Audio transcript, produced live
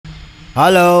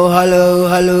Hello, hello,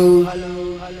 hello.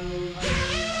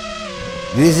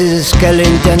 This is a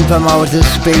skeleton from outer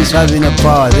space having a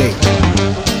party.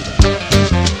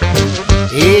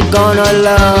 It gonna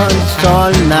last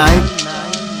all night.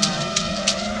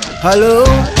 Hello,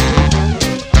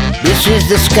 this is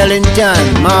the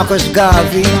skeleton, Marcus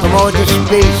Garvey from outer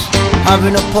space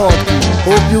having a party.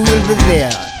 Hope you will be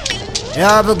there.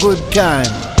 Have a good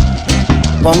time.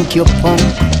 Punk your punk.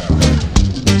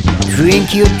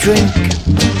 Drink you drink,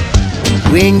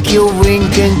 wink you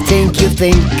wink and think you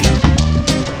think.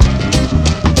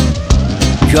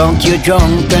 Drunk you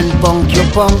drunk and punk you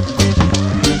punk.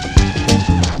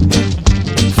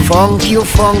 Funk you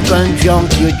funk and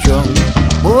drunk you drunk.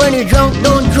 But when you drunk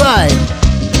don't drive.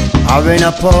 Having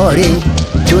a party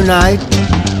tonight.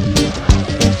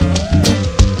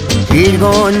 It's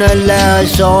gonna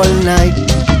last all night.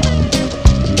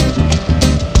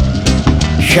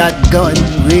 Shotgun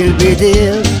will be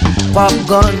there, pop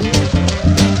gun,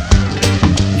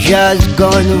 jazz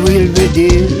gun will be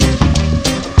there.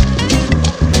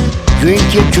 Drink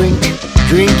you drink,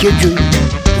 drink you drink,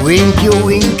 wink you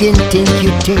wink and think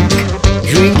you think.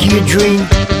 Drink you drink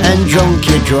and drunk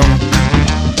you drunk.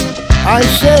 I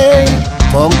say,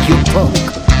 punk you punk,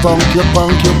 punk you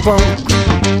punk you punk.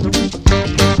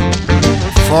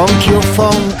 Funk you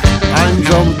funk and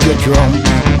drunk you drunk.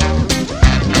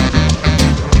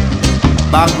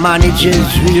 Bank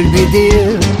managers will be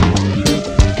there.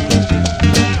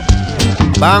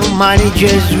 Bank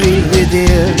managers will be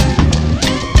there.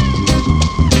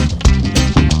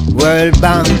 World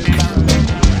Bank,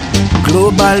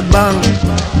 Global Bank,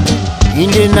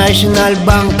 International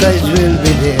bankers will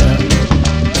be there.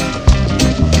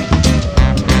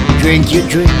 Drink you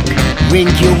drink,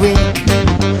 wink you wink.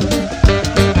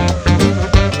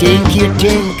 Think you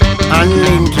think, and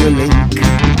link you link.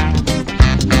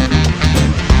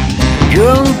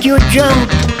 Drunk you drunk,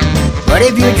 but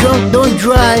if you're drunk don't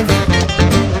drive.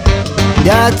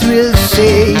 That will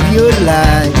save your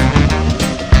life.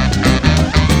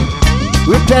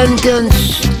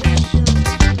 Repentance,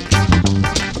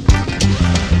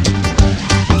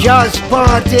 just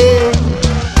party.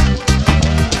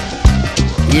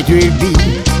 It will be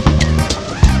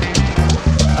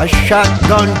a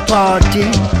shotgun party,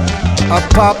 a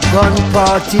popgun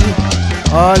party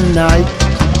all night.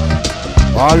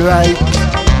 Alright,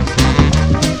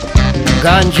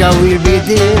 ganja will be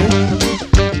there.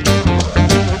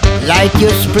 Light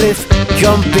your spliff,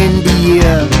 jump in the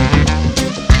air.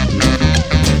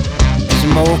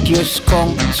 Smoke your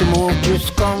skunk, smoke your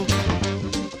skunk.